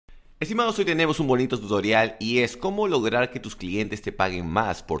Estimados, hoy tenemos un bonito tutorial y es cómo lograr que tus clientes te paguen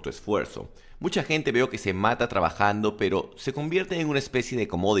más por tu esfuerzo. Mucha gente veo que se mata trabajando, pero se convierte en una especie de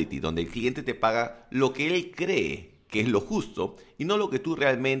commodity donde el cliente te paga lo que él cree que es lo justo y no lo que tú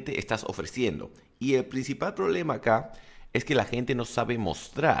realmente estás ofreciendo. Y el principal problema acá es que la gente no sabe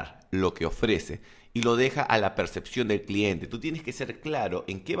mostrar lo que ofrece y lo deja a la percepción del cliente. Tú tienes que ser claro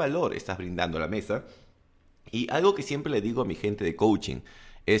en qué valor estás brindando a la mesa. Y algo que siempre le digo a mi gente de coaching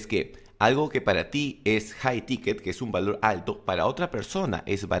es que algo que para ti es high ticket, que es un valor alto, para otra persona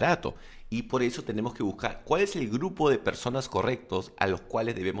es barato. Y por eso tenemos que buscar cuál es el grupo de personas correctos a los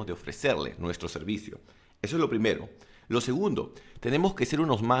cuales debemos de ofrecerle nuestro servicio. Eso es lo primero. Lo segundo, tenemos que ser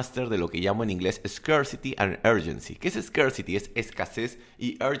unos máster de lo que llamo en inglés scarcity and urgency. ¿Qué es scarcity? Es escasez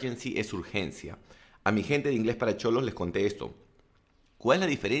y urgency es urgencia. A mi gente de inglés para cholos les conté esto. ¿Cuál es la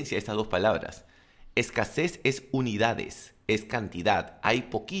diferencia de estas dos palabras? Escasez es unidades, es cantidad, hay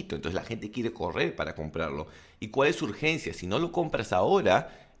poquito, entonces la gente quiere correr para comprarlo. ¿Y cuál es urgencia? Si no lo compras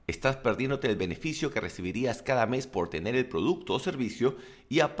ahora, estás perdiéndote el beneficio que recibirías cada mes por tener el producto o servicio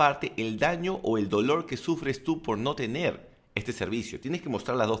y aparte el daño o el dolor que sufres tú por no tener este servicio. Tienes que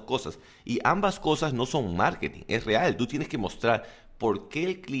mostrar las dos cosas y ambas cosas no son marketing, es real. Tú tienes que mostrar por qué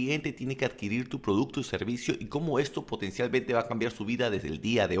el cliente tiene que adquirir tu producto o servicio y cómo esto potencialmente va a cambiar su vida desde el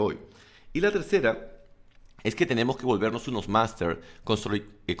día de hoy. Y la tercera es que tenemos que volvernos unos máster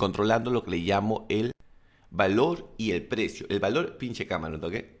controlando lo que le llamo el valor y el precio. El valor, pinche cámara, ¿no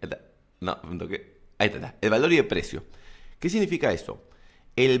toqué? No, no toqué. Ahí está. El valor y el precio. ¿Qué significa esto?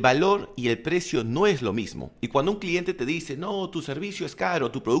 El valor y el precio no es lo mismo. Y cuando un cliente te dice, no, tu servicio es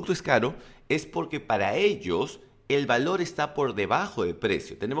caro, tu producto es caro, es porque para ellos el valor está por debajo del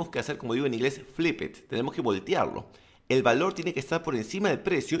precio. Tenemos que hacer, como digo en inglés, flip it. Tenemos que voltearlo. El valor tiene que estar por encima del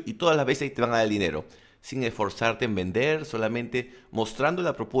precio y todas las veces te van a dar el dinero. Sin esforzarte en vender, solamente mostrando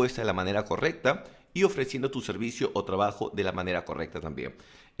la propuesta de la manera correcta y ofreciendo tu servicio o trabajo de la manera correcta también.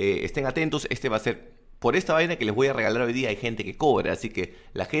 Estén atentos, este va a ser, por esta vaina que les voy a regalar hoy día, hay gente que cobra, así que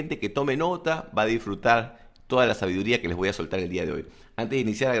la gente que tome nota va a disfrutar toda la sabiduría que les voy a soltar el día de hoy. Antes de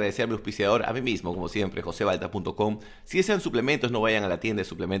iniciar, agradecer a mi auspiciador, a mí mismo, como siempre, josebalta.com. Si desean suplementos, no vayan a la tienda de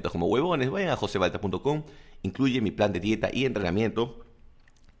suplementos como huevones, vayan a josebalta.com. Incluye mi plan de dieta y entrenamiento.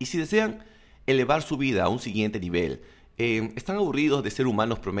 Y si desean elevar su vida a un siguiente nivel, están aburridos de ser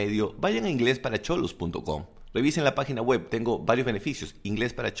humanos promedio, vayan a inglesparacholos.com. Revisen la página web, tengo varios beneficios.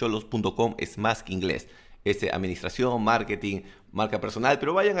 Inglesparacholos.com es más que inglés. Es administración, marketing, marca personal,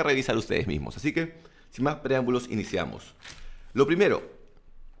 pero vayan a revisar ustedes mismos. Así que, sin más preámbulos, iniciamos. Lo primero,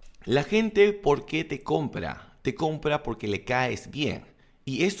 la gente, ¿por qué te compra? Te compra porque le caes bien.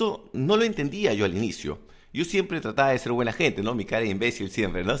 Y eso no lo entendía yo al inicio. Yo siempre trataba de ser buena gente, ¿no? Mi cara de imbécil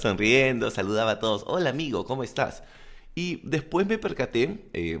siempre, ¿no? Sonriendo, saludaba a todos. Hola amigo, ¿cómo estás? Y después me percaté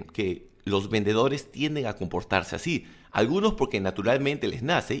que los vendedores tienden a comportarse así. Algunos porque naturalmente les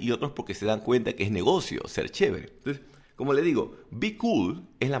nace y otros porque se dan cuenta que es negocio, ser chévere. Entonces, como le digo, be cool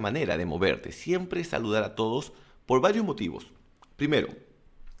es la manera de moverte. Siempre saludar a todos por varios motivos. Primero,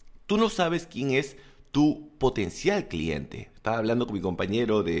 tú no sabes quién es tu potencial cliente. Estaba hablando con mi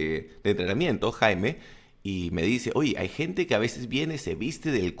compañero de entrenamiento, Jaime, y me dice, oye, hay gente que a veces viene, se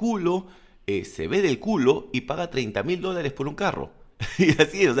viste del culo, se ve del culo y paga $30,000 por un carro. Y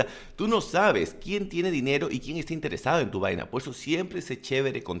así es, o sea, tú no sabes quién tiene dinero y quién está interesado en tu vaina. Por eso siempre sé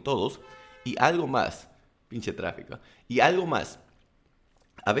chévere con todos. Y algo más, pinche tráfico, y algo más.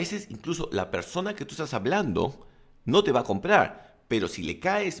 A veces incluso la persona que tú estás hablando no te va a comprar, pero si le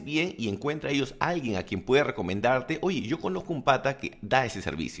caes bien y encuentra a ellos alguien a quien puede recomendarte, oye, yo conozco un pata que da ese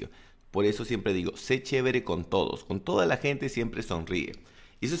servicio. Por eso siempre digo, sé chévere con todos, con toda la gente siempre sonríe.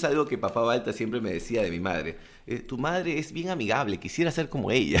 Y eso es algo que papá Balta siempre me decía de mi madre. Tu madre es bien amigable, quisiera ser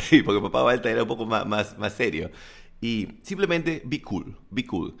como ella, porque papá Balta era un poco más serio. Y simplemente be cool, be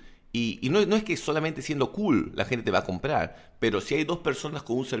cool. Y no es que solamente siendo cool la gente te va a comprar, pero si hay dos personas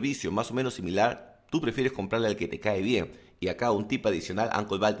con un servicio más o menos similar, tú prefieres comprarle al que te cae bien. Y acá un tip adicional,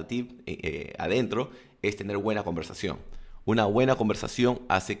 Uncle Balta tip adentro, es tener buena conversación. Una buena conversación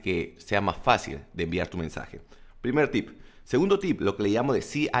hace que sea más fácil de enviar tu mensaje. Primer tip. Segundo tip, lo que le llamo de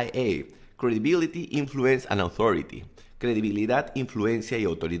CIA, Credibility, Influence and Authority. Credibilidad, influencia y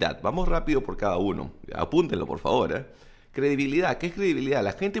autoridad. Vamos rápido por cada uno. Apúntenlo, por favor. Credibilidad. ¿Qué es credibilidad?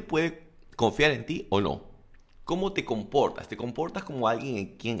 La gente puede confiar en ti o no. ¿Cómo te comportas? ¿Te comportas como alguien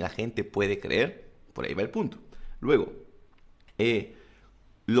en quien la gente puede creer? Por ahí va el punto. Luego,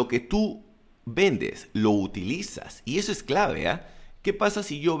 lo que tú vendes, lo utilizas. Y eso es clave, ¿eh? ¿Qué pasa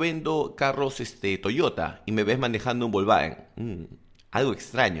si yo vendo carros Toyota y me ves manejando un Volkswagen? Algo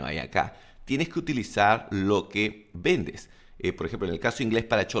extraño hay acá. Tienes que utilizar lo que vendes. por ejemplo, en el caso de inglés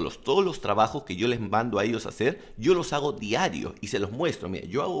para cholos, todos los trabajos que yo les mando a ellos a hacer, yo los hago diario y se los muestro. Mira,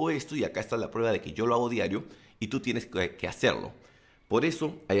 yo hago esto y acá está la prueba de que yo lo hago diario y tú tienes que hacerlo. Por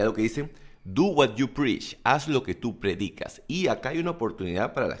eso hay algo que dice, do what you preach, haz lo que tú predicas. Y acá hay una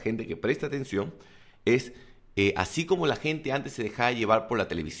oportunidad para la gente que presta atención, es así como la gente antes se dejaba llevar por la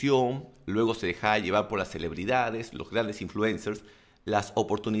televisión, luego se dejaba llevar por las celebridades, los grandes influencers, las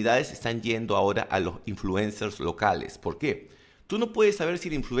oportunidades están yendo ahora a los influencers locales. ¿Por qué? Tú no puedes saber si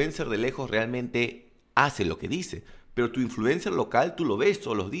el influencer de lejos realmente hace lo que dice, pero tu influencer local tú lo ves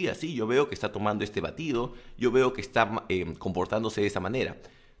todos los días. Sí, yo veo que está tomando este batido, yo veo que está comportándose de esa manera.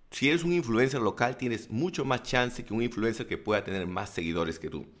 Si eres un influencer local, tienes mucho más chance que un influencer que pueda tener más seguidores que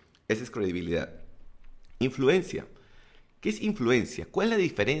tú. Esa es credibilidad. Influencia. ¿Qué es influencia? ¿Cuál es la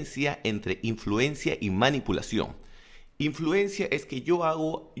diferencia entre influencia y manipulación? Influencia es que yo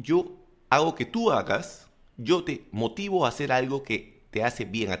hago que tú hagas, yo te motivo a hacer algo que te hace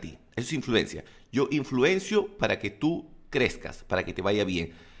bien a ti. Eso es influencia. Yo influencio para que tú crezcas, para que te vaya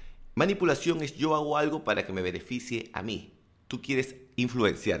bien. Manipulación es yo hago algo para que me beneficie a mí. Tú quieres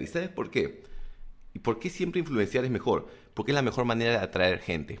influenciar. ¿Y sabes por qué? ¿Y por qué siempre influenciar es mejor? Porque es la mejor manera de atraer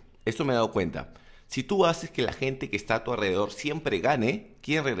gente. Esto me he dado cuenta. Si tú haces que la gente que está a tu alrededor siempre gane,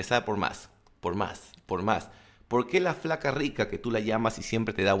 quieren regresar por más, por más, por más. ¿Por qué la flaca rica que tú la llamas y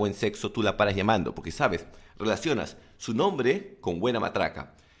siempre te da buen sexo, tú la paras llamando? Porque, ¿sabes? Relacionas su nombre con buena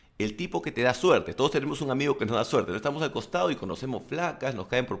matraca. El tipo que te da suerte. Todos tenemos un amigo que nos da suerte. No estamos al costado y conocemos flacas, nos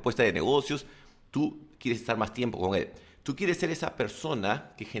caen propuestas de negocios. Tú quieres estar más tiempo con él. Tú quieres ser esa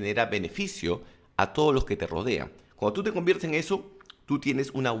persona que genera beneficio a todos los que te rodean. Cuando tú te conviertes en eso, tú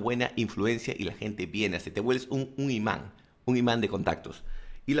tienes una buena influencia y la gente viene. Te vuelves un imán de contactos.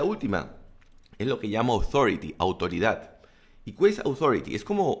 Y la última es lo que llamo authority, autoridad. ¿Y cuál es authority? Es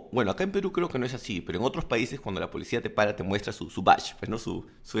como, bueno, acá en Perú creo que no es así, pero en otros países cuando la policía te para te muestra su badge, pues no su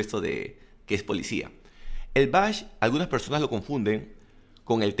esto de que es policía. El badge, algunas personas lo confunden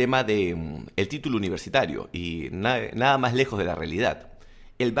con el tema de el título universitario y nada más lejos de la realidad.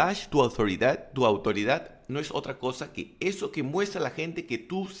 El badge, tu autoridad no es otra cosa que eso que muestra a la gente que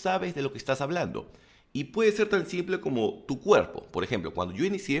tú sabes de lo que estás hablando. Y puede ser tan simple como tu cuerpo. Por ejemplo, cuando yo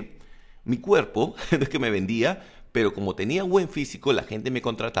inicié, mi cuerpo, no es que me vendía, pero como tenía buen físico, la gente me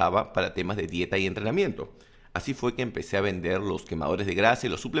contrataba para temas de dieta y entrenamiento. Así fue que empecé a vender los quemadores de grasa y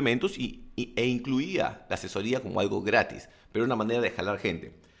los suplementos e incluía la asesoría como algo gratis, pero una manera de jalar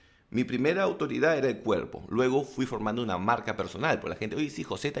gente. Mi primera autoridad era el cuerpo. Luego fui formando una marca personal. Por la gente, oye, sí,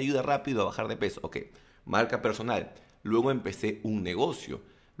 José te ayuda rápido a bajar de peso. Ok, marca personal. Luego empecé un negocio.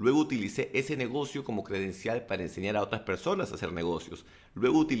 Luego utilicé ese negocio como credencial para enseñar a otras personas a hacer negocios.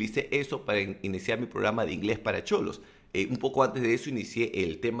 Luego utilicé eso para iniciar mi programa de inglés para cholos. Un poco antes de eso inicié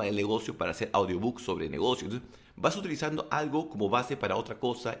el tema del negocio para hacer audiobooks sobre negocios. Entonces, vas utilizando algo como base para otra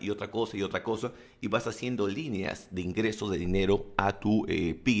cosa y otra cosa y otra cosa y vas haciendo líneas de ingresos de dinero a tu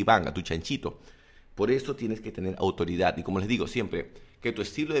piggy bank, a tu chanchito. Por eso tienes que tener autoridad y como les digo siempre, que tu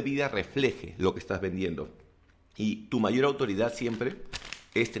estilo de vida refleje lo que estás vendiendo. Y tu mayor autoridad siempre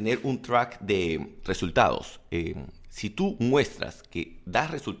es tener un track de resultados. Si tú muestras que das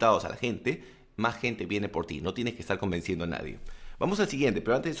resultados a la gente, más gente viene por ti. No tienes que estar convenciendo a nadie. Vamos al siguiente,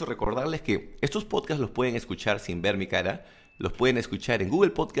 pero antes de eso recordarles que estos podcasts los pueden escuchar sin ver mi cara. Los pueden escuchar en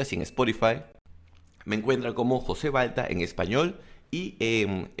Google Podcast y en Spotify. Me encuentran como José Balta en español y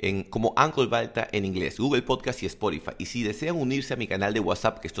como Uncle Balta en inglés, Google Podcast y Spotify. Y si desean unirse a mi canal de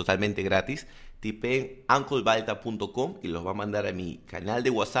WhatsApp, que es totalmente gratis, tipeen unclebalta.com y los va a mandar a mi canal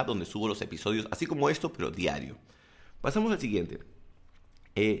de WhatsApp donde subo los episodios, así como esto, pero diario. Pasamos al siguiente.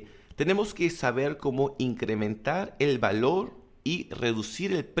 Tenemos que saber cómo incrementar el valor y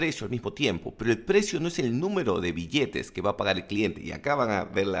reducir el precio al mismo tiempo. Pero el precio no es el número de billetes que va a pagar el cliente. Y acá van a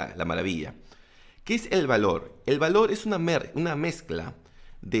ver la maravilla. ¿Qué es el valor? El valor es una mezcla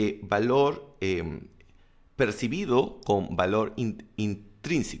de valor percibido con valor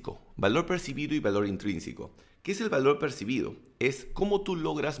intrínseco. Valor percibido y valor intrínseco. ¿Qué es el valor percibido? Es cómo tú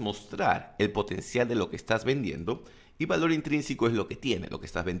logras mostrar el potencial de lo que estás vendiendo. Y valor intrínseco es lo que tiene, lo que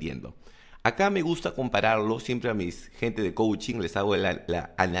estás vendiendo. Acá me gusta compararlo, siempre a mis gente de coaching les hago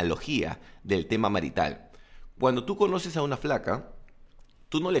la analogía del tema marital. Cuando tú conoces a una flaca,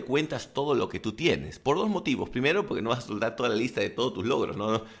 tú no le cuentas todo lo que tú tienes, por dos motivos. Primero, porque no vas a soltar toda la lista de todos tus logros,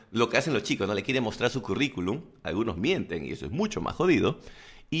 ¿no? Lo que hacen los chicos, no le quieren mostrar su currículum, algunos mienten y eso es mucho más jodido.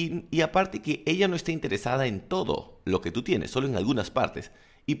 Y aparte que ella no está interesada en todo lo que tú tienes, solo en algunas partes.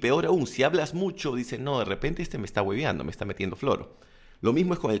 Y peor aún, si hablas mucho, dicen, no, de repente me está hueveando, me está metiendo floro. Lo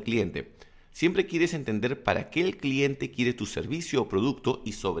mismo es con el cliente. Siempre quieres entender para qué el cliente quiere tu servicio o producto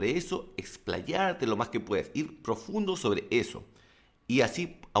y sobre eso explayarte lo más que puedas, ir profundo sobre eso. Y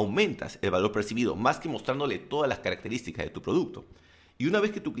así aumentas el valor percibido, más que mostrándole todas las características de tu producto. Y una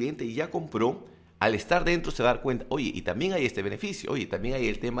vez que tu cliente ya compró, al estar dentro se va a dar cuenta, oye, y también hay este beneficio, oye, también hay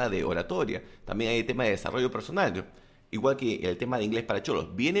el tema de oratoria, también hay el tema de desarrollo personal, igual que el tema de inglés para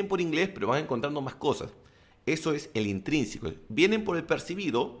cholos. Vienen por inglés, pero van encontrando más cosas. Eso es el intrínseco. Vienen por el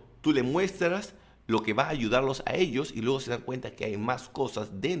percibido, tú le muestras lo que va a ayudarlos a ellos y luego se dan cuenta que hay más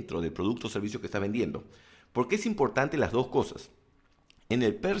cosas dentro del producto o servicio que está vendiendo. ¿Por qué es importante las dos cosas? En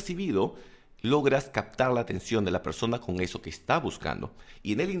el percibido logras captar la atención de la persona con eso que está buscando.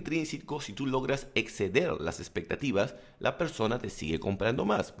 Y en el intrínseco, si tú logras exceder las expectativas, la persona te sigue comprando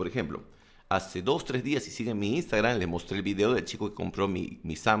más. Por ejemplo, hace 2-3 días, si siguen mi Instagram, les mostré el video del chico que compró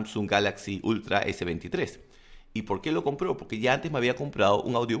mi Samsung Galaxy Ultra S23. ¿Y por qué lo compró? Porque ya antes me había comprado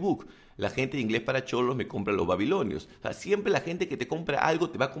un audiobook. La gente de inglés para cholos me compra los babilonios. O sea, siempre la gente que te compra algo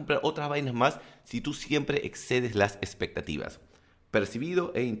te va a comprar otras vainas más si tú siempre excedes las expectativas.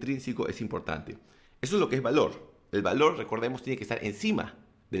 Percibido e intrínseco es importante. Eso es lo que es valor. El valor, recordemos, tiene que estar encima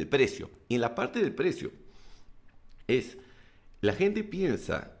del precio. Y en la parte del precio la gente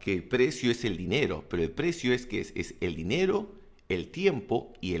piensa que el precio es el dinero, pero el precio es el dinero, el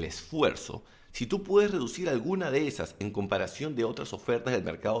tiempo y el esfuerzo. Si tú puedes reducir alguna de esas en comparación de otras ofertas del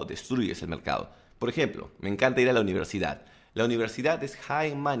mercado, destruyes el mercado. Por ejemplo, me encanta ir a la universidad. La universidad es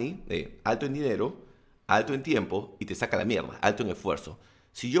high in money, alto en dinero, alto en tiempo y te saca la mierda, alto en esfuerzo.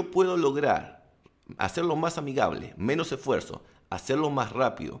 Si yo puedo lograr hacerlo más amigable, menos esfuerzo, hacerlo más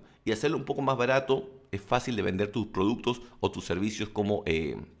rápido y hacerlo un poco más barato, es fácil de vender tus productos o tus servicios como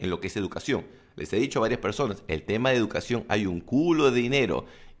en lo que es educación. Les he dicho a varias personas, el tema de educación hay un culo de dinero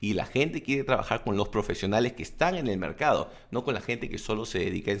y la gente quiere trabajar con los profesionales que están en el mercado, no con la gente que solo se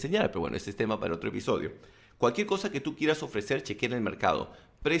dedica a enseñar. Pero bueno, ese es tema para otro episodio. Cualquier cosa que tú quieras ofrecer, chequea en el mercado.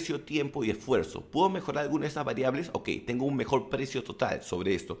 Precio, tiempo y esfuerzo. ¿Puedo mejorar alguna de esas variables? Ok, tengo un mejor precio total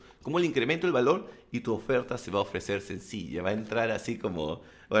sobre esto. ¿Cómo le incremento el valor? Y tu oferta se va a ofrecer sencilla. Va a entrar así como...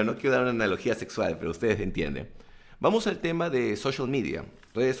 Bueno, no quiero dar una analogía sexual, pero ustedes entienden. Vamos al tema de social media,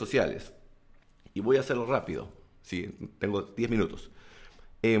 redes sociales. Y voy a hacerlo rápido. Sí, tengo 10 minutos.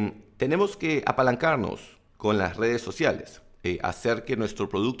 Tenemos que apalancarnos con las redes sociales. Hacer que nuestro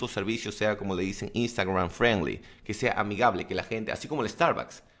producto o servicio sea, como le dicen, Instagram friendly, que sea amigable, que la gente, así como el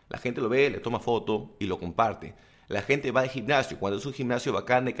Starbucks, la gente lo ve, le toma foto y lo comparte. La gente va al gimnasio, cuando es un gimnasio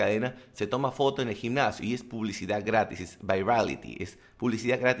bacán de cadena, se toma foto en el gimnasio y es publicidad gratis, es virality, es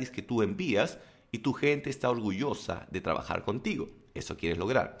publicidad gratis que tú envías y tu gente está orgullosa de trabajar contigo. Eso quieres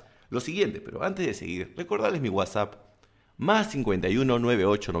lograr. Lo siguiente, pero antes de seguir, recordarles mi WhatsApp, más 51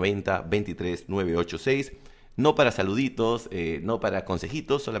 98 90 23 986. No para saluditos, no para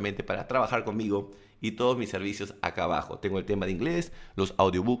consejitos, solamente para trabajar conmigo y todos mis servicios acá abajo. Tengo el tema de inglés, los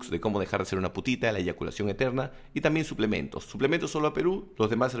audiobooks de cómo dejar de ser una putita, la eyaculación eterna y también suplementos. Suplementos solo a Perú, los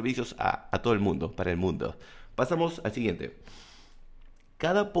demás servicios a todo el mundo, para el mundo. Pasamos al siguiente.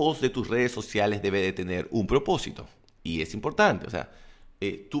 Cada post de tus redes sociales debe de tener un propósito y es importante. O sea,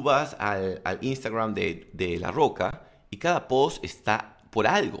 tú vas al Instagram de La Roca y cada post está por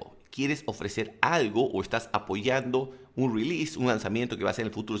algo. Quieres ofrecer algo o estás apoyando un release, un lanzamiento que va a ser en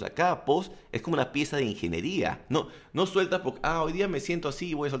el futuro. O sea, cada post es como una pieza de ingeniería. No sueltas porque, hoy día me siento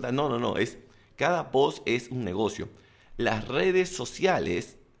así y voy a soltar. No. Cada post es un negocio. Las redes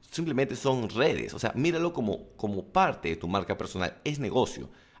sociales simplemente son redes. O sea, míralo como parte de tu marca personal. Es negocio.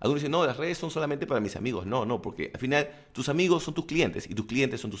 Algunos dicen, no, las redes son solamente para mis amigos. No, porque al final tus amigos son tus clientes y tus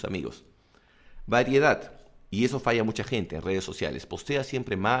clientes son tus amigos. Variedad. Y eso falla mucha gente en redes sociales. Postea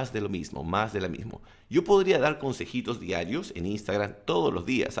siempre más de lo mismo, más de lo mismo. Yo podría dar consejitos diarios en Instagram todos los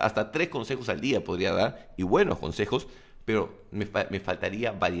días. Hasta 3 consejos al día podría dar. Y buenos consejos, pero me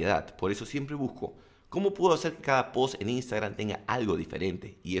faltaría variedad. Por eso siempre busco cómo puedo hacer que cada post en Instagram tenga algo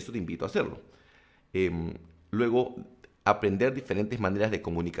diferente. Y eso te invito a hacerlo. Luego, aprender diferentes maneras de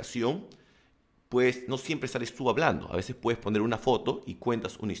comunicación. Pues no siempre sales tú hablando. A veces puedes poner una foto y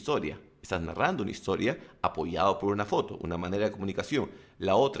cuentas una historia. Estás narrando una historia apoyado por una foto, una manera de comunicación.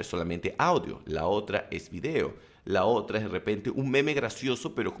 La otra es solamente audio, la otra es video, la otra es de repente un meme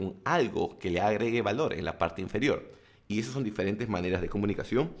gracioso pero con algo que le agregue valor en la parte inferior. Y esas son diferentes maneras de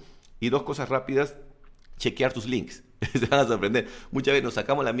comunicación. Y 2 cosas rápidas, chequear tus links. Se van a sorprender. Muchas veces nos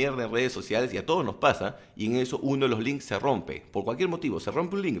sacamos la mierda en redes sociales y a todos nos pasa y en eso uno de los links se rompe. Por cualquier motivo, se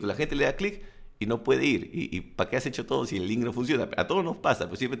rompe un link, la gente le da clic y no puede ir. ¿Y para qué has hecho todo si el link no funciona? A todos nos pasa,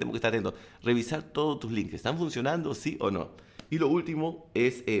 pero siempre tenemos que estar atentos. Revisar todos tus links. ¿Están funcionando, sí o no? Y lo último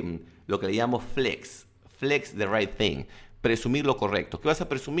es lo que le llamo flex. Flex the right thing. presumir lo correcto. ¿Qué vas a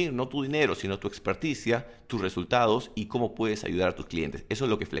presumir? No tu dinero, sino tu experticia, tus resultados y cómo puedes ayudar a tus clientes. Eso es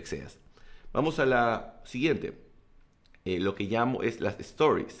lo que flexeas. Vamos a la siguiente. Lo que llamo es las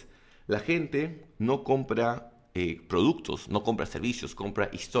stories. La gente no compra productos, no compra servicios, compra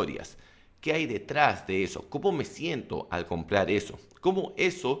historias. ¿Qué hay detrás de eso? ¿Cómo me siento al comprar eso? ¿Cómo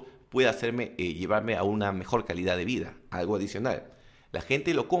eso puede hacerme llevarme a una mejor calidad de vida? Algo adicional. La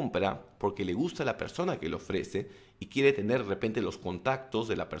gente lo compra porque le gusta la persona que lo ofrece y quiere tener de repente los contactos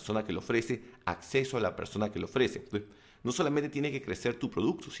de la persona que lo ofrece, acceso a la persona que lo ofrece. Entonces, no solamente tiene que crecer tu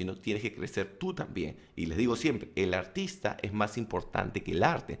producto, sino tienes que crecer tú también. Y les digo siempre, el artista es más importante que el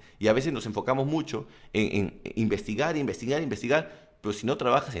arte. Y a veces nos enfocamos mucho en investigar, pero si no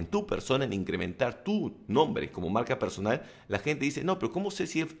trabajas en tu persona, en incrementar tu nombre como marca personal, la gente dice, no, pero ¿cómo sé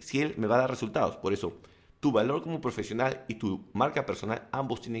si él me va a dar resultados? Por eso, tu valor como profesional y tu marca personal,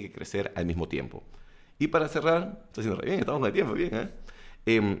 ambos tienen que crecer al mismo tiempo. Y para cerrar, está haciendo re bien, estamos con el tiempo,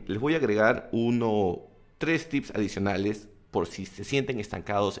 bien, les voy a agregar 3 tips adicionales por si se sienten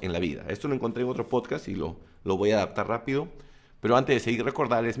estancados en la vida. Esto lo encontré en otro podcast y lo voy a adaptar rápido. Pero antes de seguir,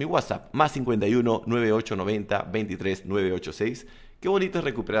 recordarles mi WhatsApp, más 51 9890 23 986. Qué bonito es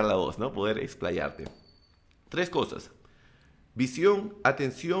recuperar la voz, ¿no? Poder explayarte. 3 cosas. Visión,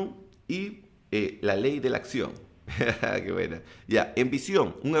 atención y la ley de la acción. Qué buena. Ya, en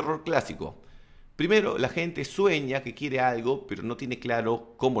visión, un error clásico. Primero, la gente sueña que quiere algo, pero no tiene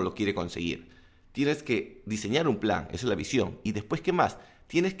claro cómo lo quiere conseguir. Tienes que diseñar un plan, eso es la visión. Y después, ¿qué más?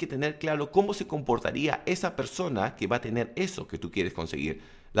 Tienes que tener claro cómo se comportaría esa persona que va a tener eso que tú quieres conseguir.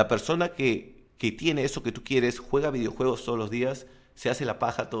 La persona que tiene eso que tú quieres, juega videojuegos todos los días, se hace la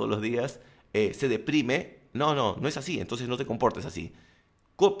paja todos los días, se deprime. No es así, entonces no te comportes así.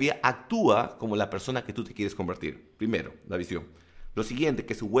 Copia, actúa como la persona que tú te quieres convertir. Primero, la visión. Lo siguiente,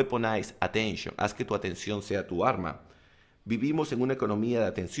 que es weaponize attention. Haz que tu atención sea tu arma. Vivimos en una economía de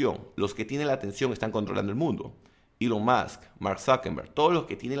atención. Los que tienen la atención están controlando el mundo. Elon Musk, Mark Zuckerberg, todos los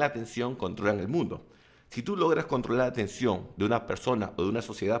que tienen la atención controlan el mundo. Si tú logras controlar la atención de una persona o de una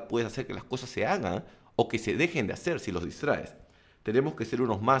sociedad, puedes hacer que las cosas se hagan o que se dejen de hacer si los distraes. Tenemos que ser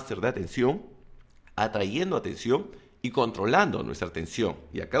unos máster de atención, atrayendo atención y controlando nuestra atención.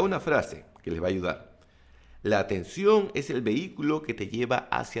 Y acá una frase que les va a ayudar. La atención es el vehículo que te lleva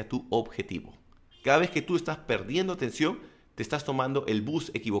hacia tu objetivo. Cada vez que tú estás perdiendo atención, te estás tomando el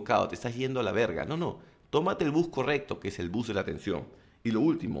bus equivocado, te estás yendo a la verga. No. Tómate el bus correcto, que es el bus de la atención. Y lo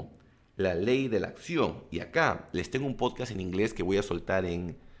último, la ley de la acción. Y acá les tengo un podcast en inglés que voy a soltar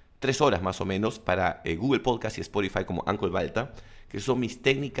en 3 horas más o menos para Google Podcast y Spotify como Uncle Balta, que son mis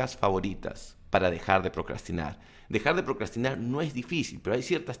técnicas favoritas para dejar de procrastinar. Dejar de procrastinar no es difícil, pero hay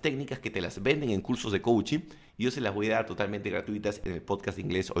ciertas técnicas que te las venden en cursos de coaching y yo se las voy a dar totalmente gratuitas en el podcast de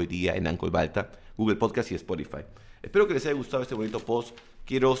inglés hoy día en Uncle Balta, Google Podcast y Spotify. Espero que les haya gustado este bonito post.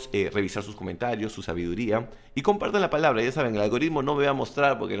 Quiero revisar sus comentarios, su sabiduría y compartan la palabra. Ya saben, el algoritmo no me va a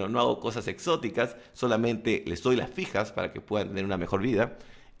mostrar porque no hago cosas exóticas, solamente les doy las fijas para que puedan tener una mejor vida.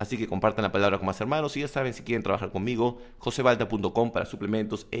 Así que compartan la palabra con más hermanos y ya saben, si quieren trabajar conmigo, josebalta.com para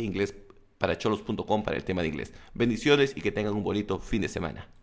suplementos e inglés para cholos.com para el tema de inglés. Bendiciones y que tengan un bonito fin de semana.